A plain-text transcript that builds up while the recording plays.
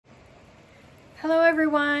Hello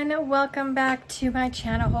everyone, welcome back to my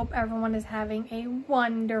channel. Hope everyone is having a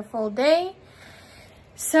wonderful day.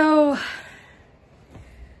 So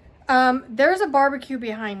there's a barbecue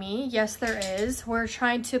behind me. Yes, there is. We're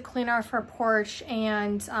trying to clean off our porch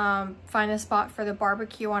and find a spot for the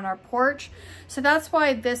barbecue on our porch. So that's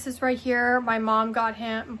why this is right here. My mom got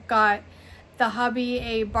the hubby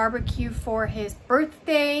a barbecue for his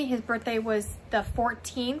birthday. His birthday was the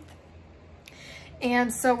 14th.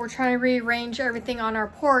 And so we're trying to rearrange everything on our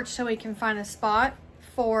porch so we can find a spot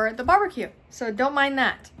for the barbecue. So don't mind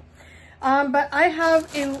that. But I have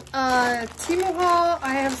a Temu Haul.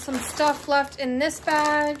 I have some stuff left in this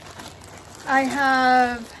bag. I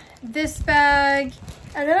have this bag.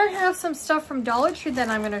 And then I have some stuff from Dollar Tree that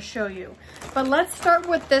I'm going to show you. But let's start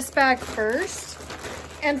with this bag first.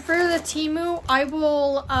 And for the Temu, I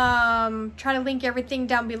will try to link everything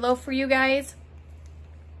down below for you guys.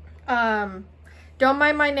 Don't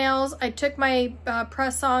mind my nails. I took my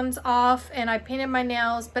press-ons off and I painted my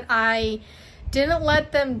nails, but I didn't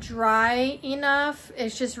let them dry enough.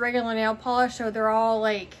 It's just regular nail polish, so they're all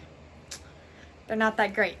like, they're not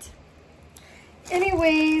that great.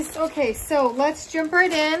 Anyways, okay, so let's jump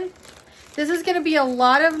right in. This is gonna be a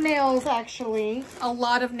lot of nails, actually. A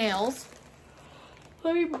lot of nails.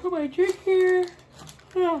 Let me put my drink here.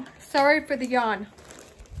 Oh, sorry for the yawn.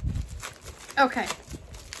 Okay.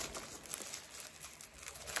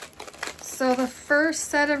 So the first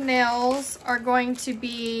set of nails are going to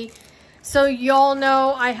be, so y'all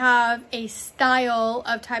know I have a style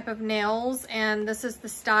of type of nails, and this is the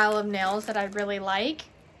style of nails that I really like.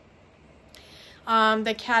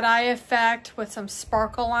 The cat eye effect with some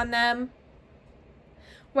sparkle on them.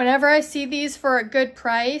 Whenever I see these for a good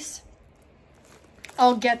price,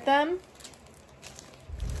 I'll get them.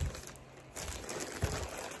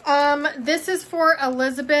 This is for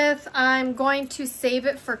Elizabeth. I'm going to save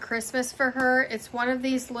it for Christmas for her. It's one of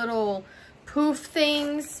these little poof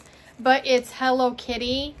things, but it's Hello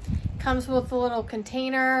Kitty. Comes with a little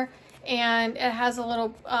container and it has a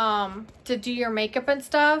little, to do your makeup and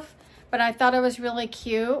stuff. But I thought it was really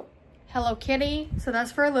cute. Hello Kitty. So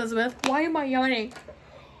that's for Elizabeth. Why am I yawning?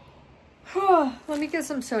 Let me get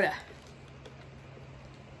some soda.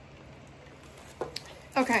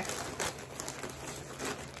 Okay.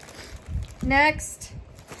 Next,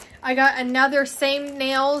 I got another same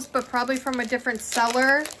nails, but probably from a different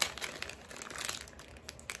seller.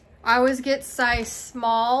 I always get size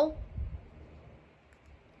small.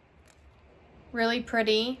 Really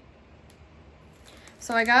pretty.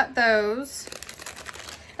 So I got those.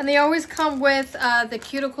 And they always come with the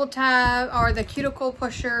cuticle tab or the cuticle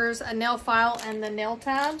pushers, a nail file, and the nail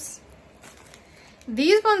tabs.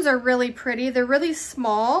 These ones are really pretty. They're really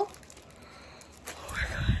small.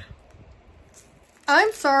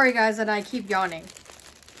 I'm sorry guys that I keep yawning.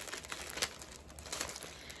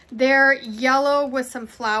 They're yellow with some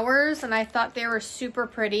flowers and I thought they were super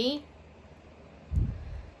pretty.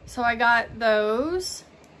 So I got those.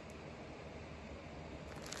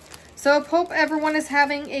 So I hope everyone is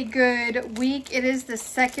having a good week. It is the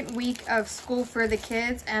second week of school for the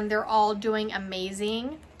kids and they're all doing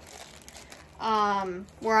amazing.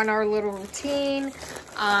 We're on our little routine.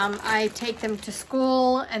 I take them to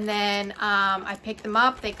school and then I pick them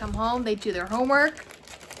up. They come home, they do their homework.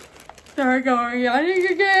 There we go, yawning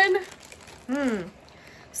again.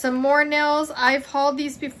 Some more nails. I've hauled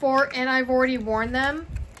these before and I've already worn them.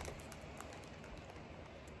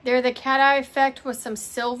 They're the cat eye effect with some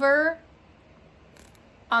silver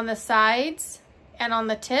on the sides and on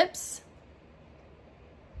the tips.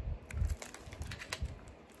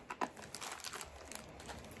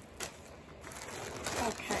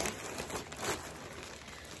 Okay.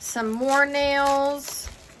 Some more nails.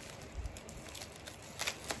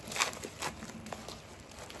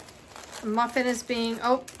 The muffin is being,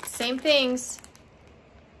 oh, same things.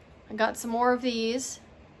 I got some more of these.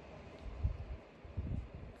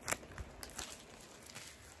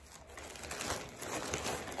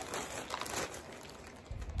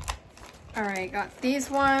 All right, got these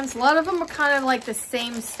ones. A lot of them are kind of like the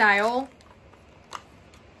same style.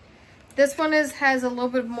 This one has a little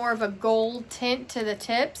bit more of a gold tint to the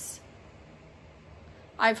tips.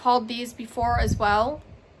 I've hauled these before as well.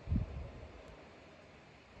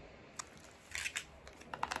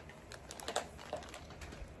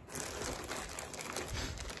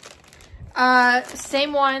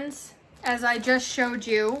 Same ones as I just showed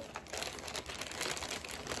you.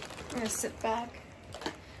 I'm gonna sit back.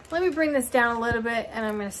 Let me bring this down a little bit and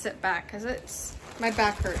I'm gonna sit back because my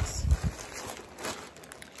back hurts.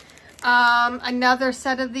 Another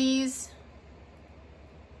set of these.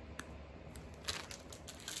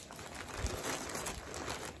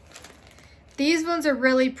 These ones are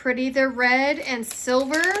really pretty. They're red and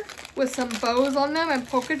silver with some bows on them and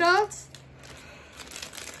polka dots.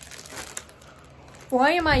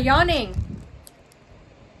 Why am I yawning?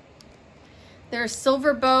 There's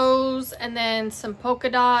silver bows and then some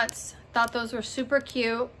polka dots. Thought those were super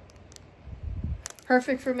cute.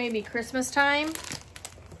 Perfect for maybe Christmas time.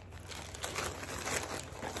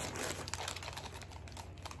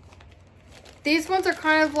 These ones are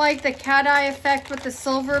kind of like the cat eye effect with the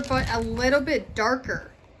silver, but a little bit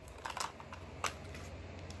darker.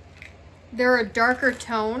 They're a darker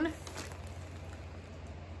tone.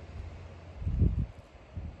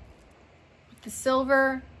 The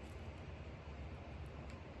silver.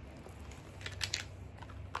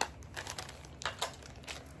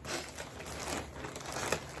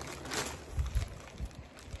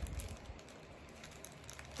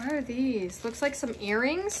 What are these? Looks like some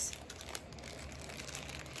earrings.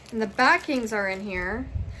 And the backings are in here.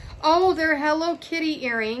 Oh, they're Hello Kitty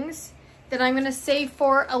earrings that I'm gonna save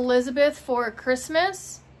for Elizabeth for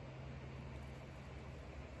Christmas.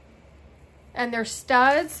 And they're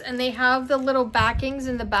studs and they have the little backings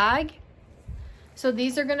in the bag. So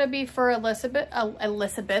these are gonna be for Elizabeth.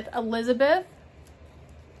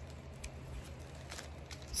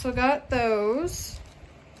 So got those.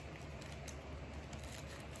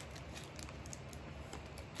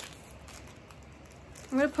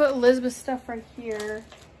 I'm gonna put Elizabeth's stuff right here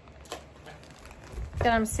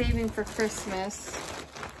that I'm saving for Christmas.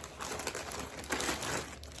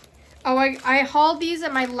 Oh, I hauled these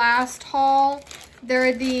at my last haul.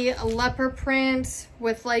 They're the leopard print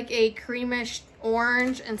with like a creamish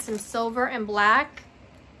orange and some silver and black.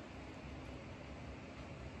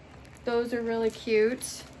 Those are really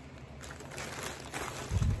cute.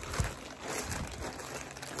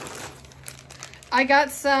 I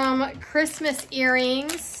got some Christmas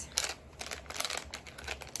earrings.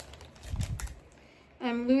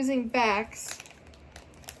 I'm losing backs.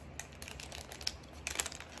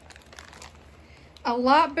 A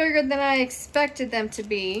lot bigger than I expected them to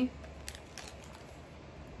be.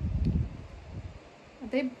 Are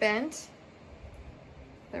they bent?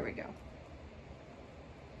 There we go.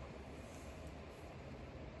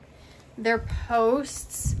 They're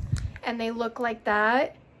posts and they look like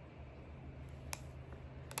that.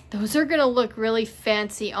 Those are gonna look really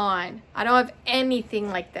fancy on. I don't have anything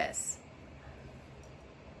like this.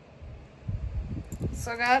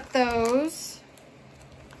 So I got those.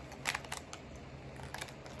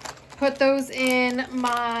 Put those in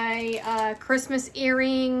my Christmas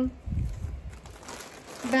earring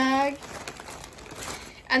bag.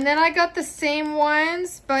 And then I got the same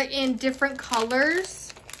ones, but in different colors.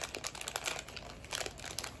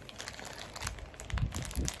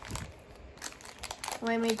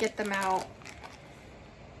 Let me get them out.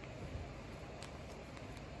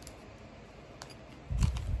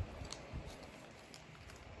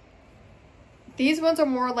 These ones are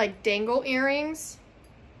more like dangle earrings.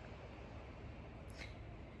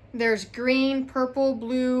 There's green, purple,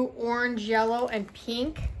 blue, orange, yellow, and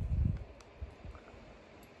pink.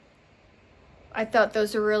 I thought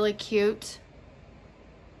those are really cute.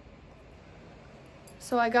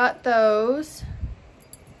 So I got those.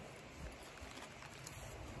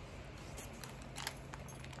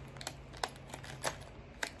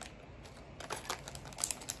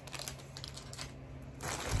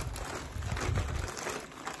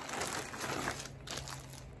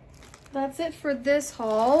 That's it for this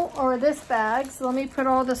haul, or this bag. So let me put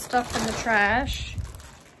all the stuff in the trash.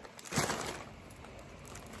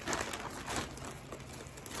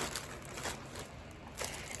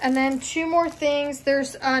 And then two more things.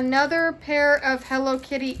 There's another pair of Hello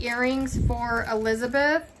Kitty earrings for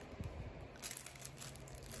Elizabeth.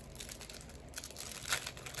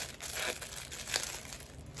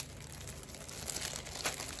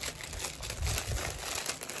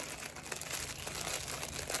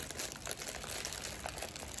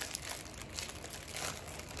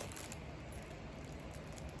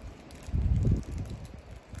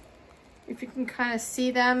 If you can kind of see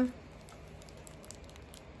them.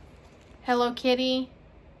 Hello Kitty.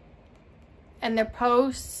 And their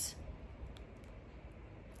posts.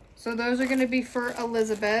 So those are going to be for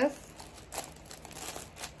Elizabeth.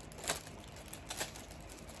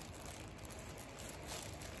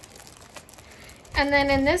 And then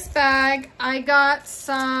in this bag, I got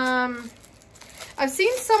some... I've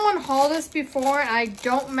seen someone haul this before, and I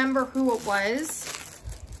don't remember who it was.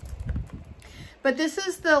 But this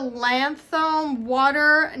is the Lanthome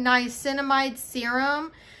Water Niacinamide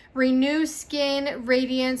Serum. Renew Skin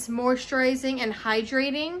Radiance, Moisturizing, and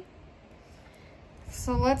Hydrating.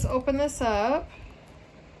 So let's open this up.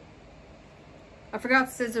 I forgot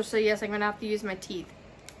scissors, so yes, I'm gonna have to use my teeth.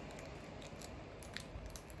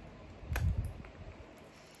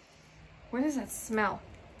 What does that smell?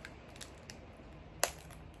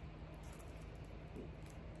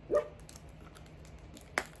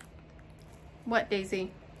 What,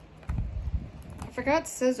 Daisy? I forgot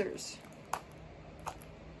scissors.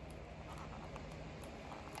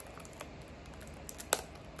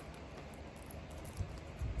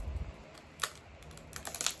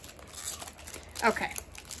 Okay.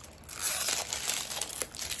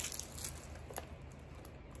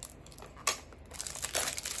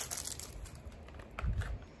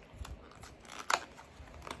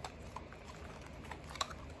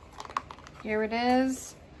 Here it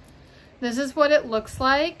is. This is what it looks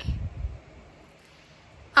like.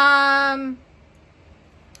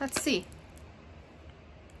 Let's see.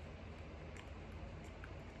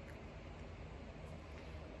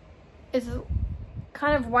 It's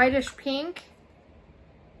kind of whitish pink.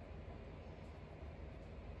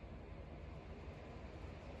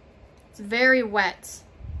 It's very wet.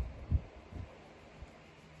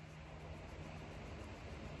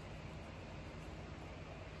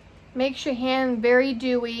 Makes your hand very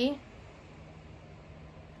dewy.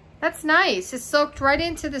 That's nice. It's soaked right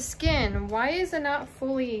into the skin. Why is it not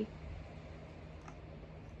fully...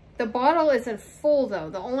 The bottle isn't full though.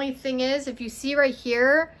 The only thing is, if you see right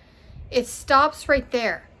here, it stops right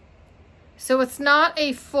there. So it's not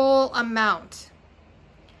a full amount.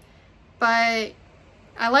 But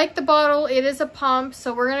I like the bottle. It is a pump,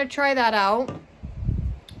 so we're gonna try that out.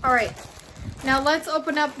 All right, now let's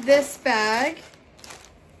open up this bag.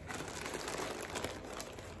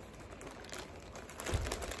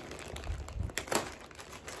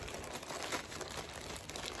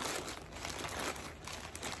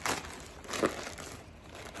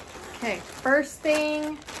 Okay, first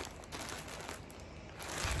thing,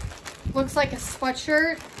 looks like a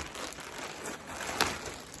sweatshirt.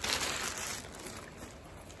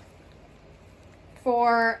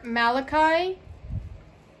 For Malachi.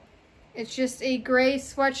 It's just a gray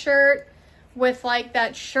sweatshirt with like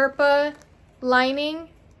that Sherpa lining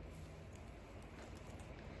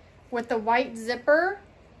with the white zipper.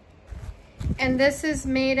 And this is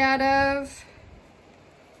made out of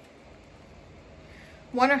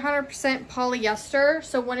 100% polyester.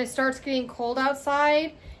 So when it starts getting cold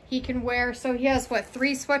outside, he can wear, so he has what,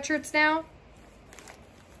 3 sweatshirts now?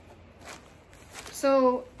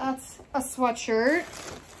 So that's a sweatshirt.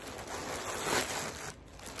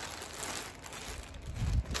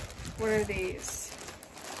 What are these?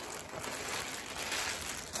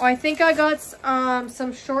 Oh, I think I got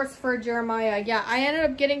some shorts for Jeremiah. Yeah, I ended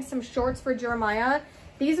up getting some shorts for Jeremiah.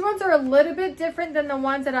 These ones are a little bit different than the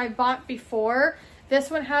ones that I bought before.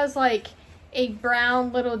 This one has like a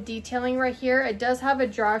brown little detailing right here. It does have a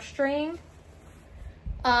drawstring.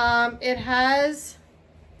 It has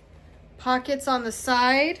pockets on the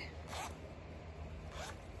side.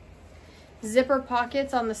 Zipper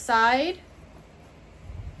pockets on the side.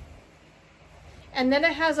 And then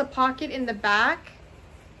it has a pocket in the back.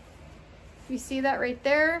 You see that right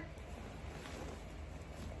there?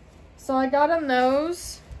 So I got him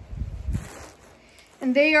those.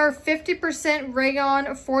 And they are 50% rayon,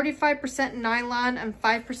 45% nylon, and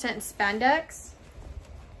 5% spandex.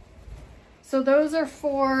 So those are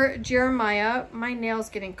for Jeremiah. My nail's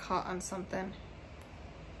getting caught on something.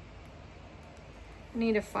 I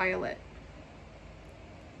need to file it.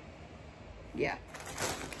 Yeah.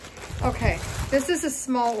 Okay, this is a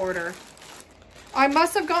small order. I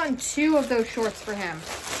must have gotten 2 of those shorts for him.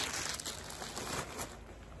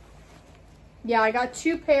 Yeah, I got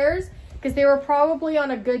 2 pairs because they were probably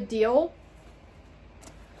on a good deal.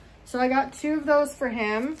 So I got 2 of those for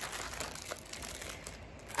him.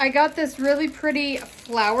 I got this really pretty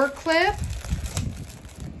flower clip.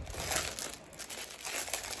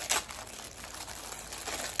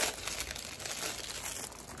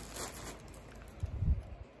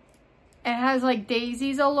 It has like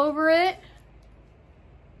daisies all over it.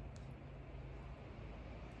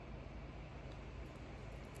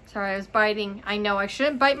 Sorry, I was biting. I know I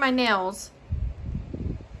shouldn't bite my nails,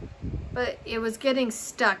 but it was getting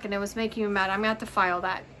stuck and it was making me mad. I'm gonna have to file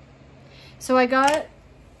that. So I got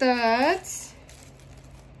that.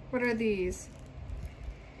 What are these?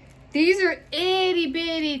 These are itty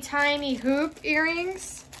bitty tiny hoop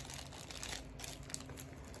earrings.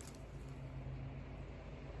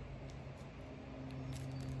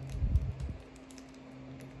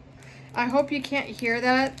 I hope you can't hear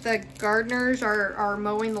that. The gardeners are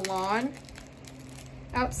mowing the lawn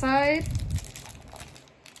outside.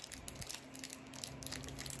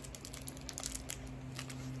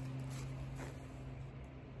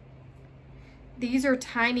 these are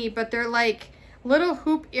tiny, but they're like little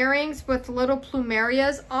hoop earrings with little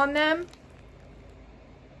plumerias on them.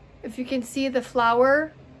 If you can see the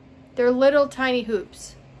flower, they're little tiny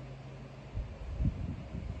hoops.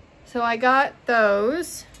 So I got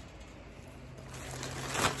those.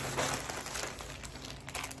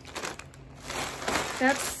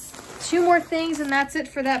 That's 2 more things and that's it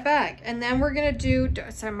for that bag. And then we're gonna do,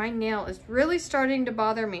 sorry, my nail is really starting to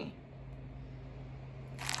bother me.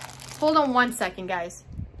 Hold on 1 second, guys.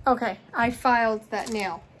 Okay, I filed that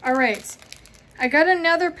nail. All right, I got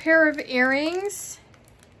another pair of earrings.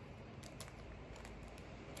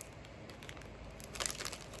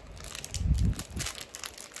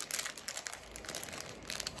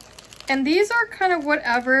 And these are kind of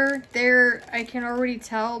whatever. I can already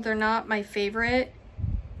tell they're not my favorite.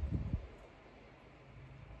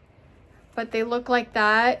 But they look like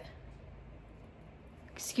that.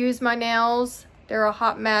 Excuse my nails. They're a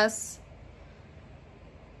hot mess.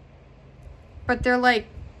 But they're like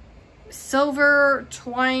silver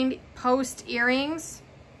twined post earrings.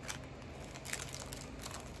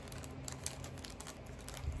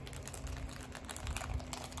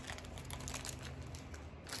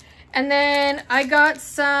 And then I got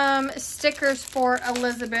some stickers for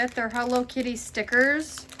Elizabeth. They're Hello Kitty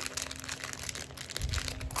stickers.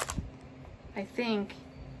 I think.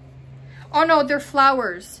 Oh no, they're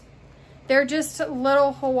flowers. They're just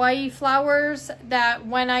little Hawaii flowers that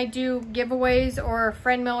when I do giveaways or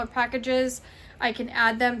friend mail or packages, I can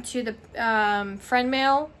add them to the friend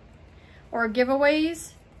mail or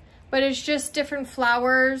giveaways. But it's just different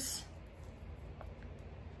flowers.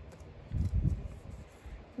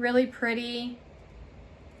 Really pretty.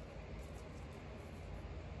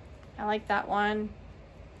 I like that one.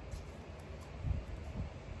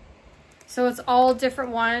 So it's all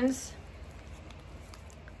different ones.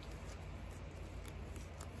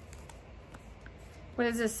 What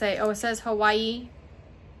does this say? Oh, it says Hawaii.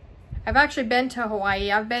 I've actually been to Hawaii.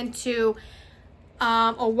 I've been to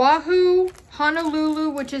Oahu, Honolulu,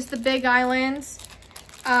 which is the big islands,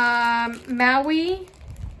 Maui,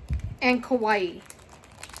 and Kauai.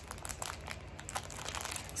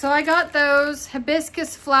 So I got those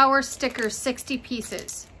hibiscus flower stickers, 60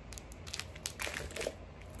 pieces.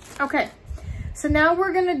 Okay, so now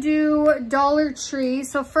we're gonna do Dollar Tree.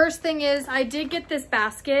 So first thing is, I did get this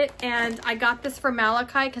basket and I got this for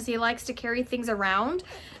Malachi because he likes to carry things around.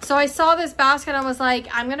 So I saw this basket and I was like,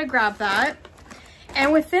 I'm gonna grab that.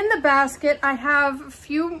 And within the basket, I have a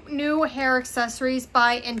few new hair accessories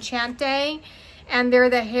by Enchante, and they're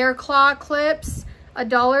the hair claw clips,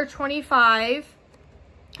 $1.25.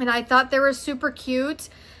 And I thought they were super cute.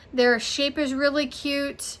 Their shape is really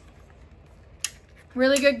cute.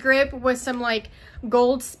 Really good grip with some like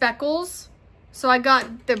gold speckles. So I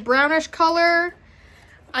got the brownish color.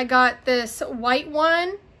 I got this white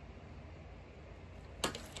one.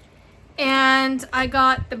 And I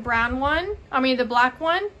got the brown one. I mean the black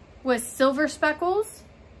one with silver speckles.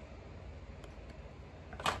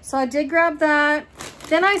 So I did grab that.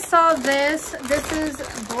 Then I saw this. This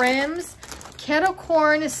is Brim's Kettle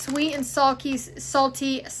Corn Sweet and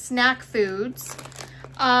Salty Snack Foods.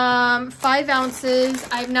 5 ounces.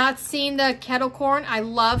 I've not seen the kettle corn. I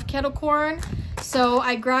love kettle corn. So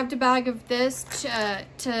I grabbed a bag of this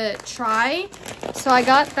to try. So I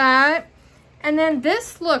got that. And then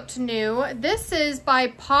this looked new. This is by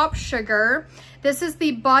Pop Sugar. This is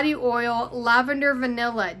the body oil lavender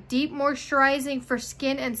vanilla, deep moisturizing for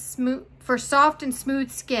skin and smooth, for soft and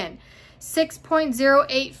smooth skin.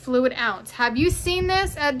 6.08 fluid ounce. Have you seen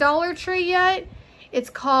this at Dollar Tree yet?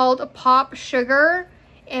 It's called Pop Sugar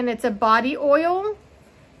and it's a body oil.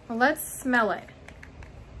 Well, let's smell it.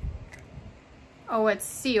 Oh, it's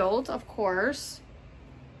sealed, of course.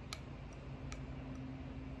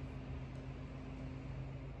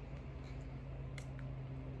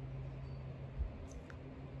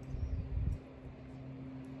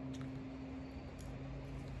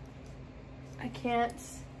 I can't.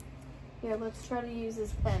 Here, let's try to use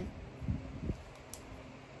this pen.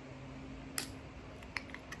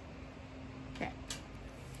 Okay.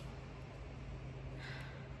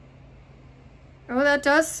 Oh, that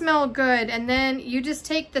does smell good. And then you just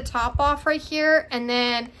take the top off right here, and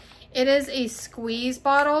then it is a squeeze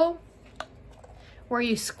bottle where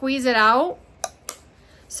you squeeze it out.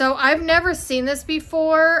 So I've never seen this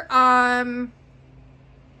before.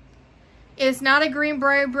 It's not a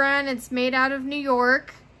Greenbrier brand. It's made out of New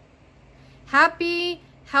York. Happy,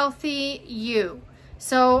 healthy you.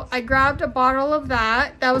 So I grabbed a bottle of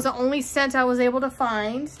that. That was the only scent I was able to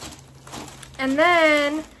find. And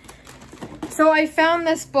then, so I found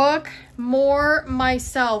this book, More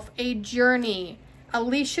Myself, A Journey,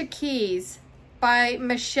 Alicia Keys. by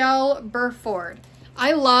Michelle Burford.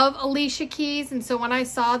 I love Alicia Keys, and so when I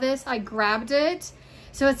saw this, I grabbed it.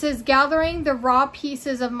 So it says, gathering the raw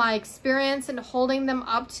pieces of my experience and holding them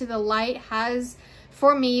up to the light has,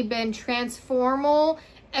 for me, been transformational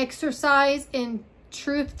exercise in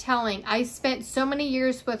truth-telling. I spent so many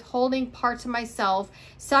years withholding parts of myself,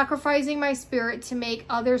 sacrificing my spirit to make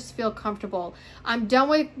others feel comfortable. I'm done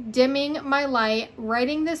with dimming my light.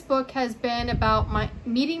 Writing this book has been about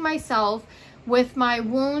meeting myself with my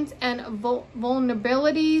wounds and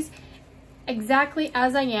vulnerabilities exactly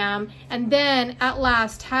as I am, and then at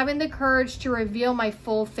last having the courage to reveal my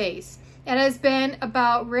full face. It has been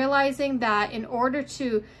about realizing that in order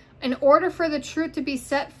for the truth to be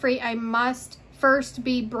set free, I must first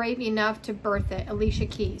be brave enough to birth it. Alicia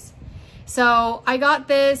Keys. So I got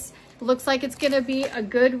this. Looks like it's gonna be a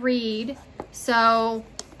good read. So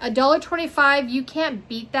 $1.25, you can't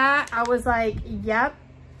beat that. I was like, yep,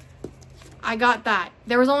 I got that.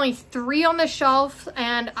 There was only 3 on the shelf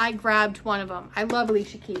and I grabbed one of them. I love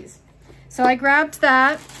Alicia Keys. So I grabbed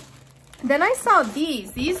that. Then I saw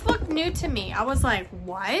these. These look new to me. I was like,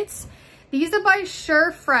 what? These are by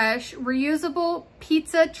Sure Fresh, reusable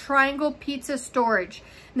pizza triangle pizza storage.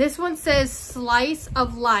 This one says slice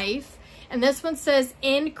of life, and this one says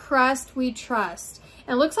in crust we trust.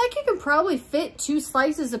 And it looks like you can probably fit 2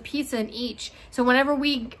 slices of pizza in each. So whenever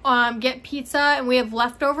we get pizza and we have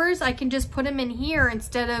leftovers, I can just put them in here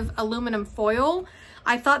instead of aluminum foil.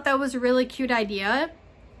 I thought that was a really cute idea.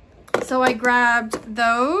 So I grabbed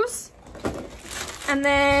those. And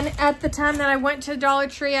then at the time that I went to Dollar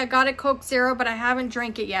Tree, I got a Coke Zero, but I haven't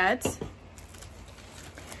drank it yet.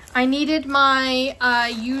 I needed my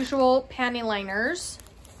usual panty liners.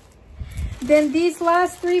 Then these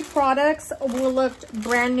last 3 products looked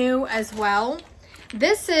brand new as well.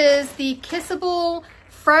 This is the Kissable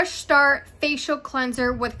Fresh Start Facial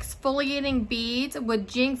Cleanser with exfoliating beads with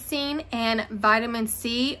ginseng and vitamin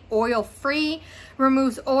C, oil-free,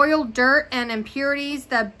 removes oil, dirt, and impurities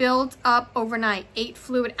that build up overnight. 8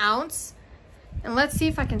 fluid ounce. And let's see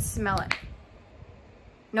if I can smell it.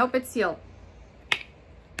 Nope, it's sealed.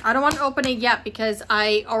 I don't want to open it yet because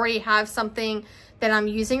I already have something that I'm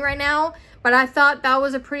using right now, but I thought that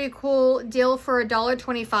was a pretty cool deal for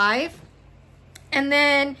 $1.25. And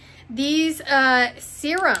then these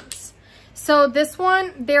serums. So this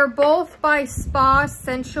one, they're both by Spa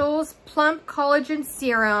Essentials, Plump Collagen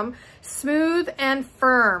Serum, smooth and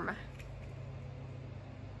firm.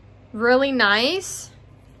 Really nice.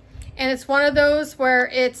 And it's one of those where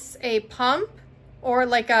it's a pump or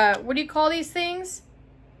like a, what do you call these things?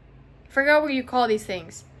 I forgot what you call these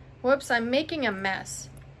things. Whoops, I'm making a mess.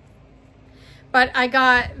 But I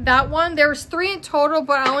got that one. There was 3 in total,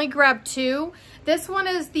 but I only grabbed 2. This one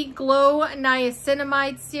is the Glow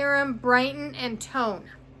Niacinamide Serum, Brighten and Tone.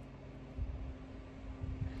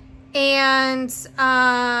 And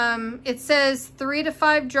it says 3 to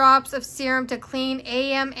 5 drops of serum to clean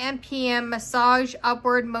AM and PM, massage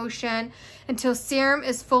upward motion until serum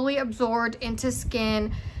is fully absorbed into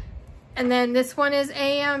skin. And then this one is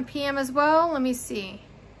AM, PM as well. Let me see.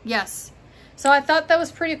 Yes. So I thought that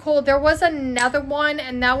was pretty cool. There was another one,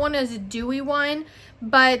 and that one is a dewy one.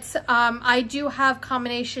 But I do have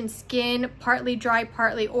combination skin, partly dry,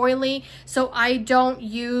 partly oily. So I don't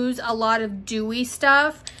use a lot of dewy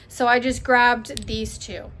stuff. So I just grabbed these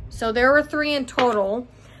 2. So there were 3 in total.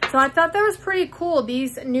 So I thought that was pretty cool.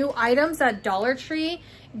 These new items at Dollar Tree.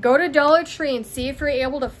 Go to Dollar Tree and see if you're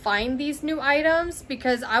able to find these new items,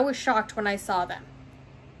 because I was shocked when I saw them.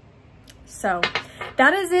 So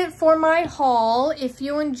that is it for my haul. If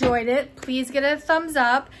you enjoyed it, please give it a thumbs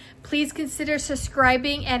up. Please consider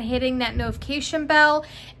subscribing and hitting that notification bell.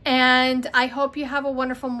 And I hope you have a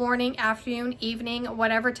wonderful morning, afternoon, evening,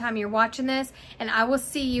 whatever time you're watching this. And I will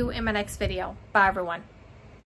see you in my next video. Bye, everyone.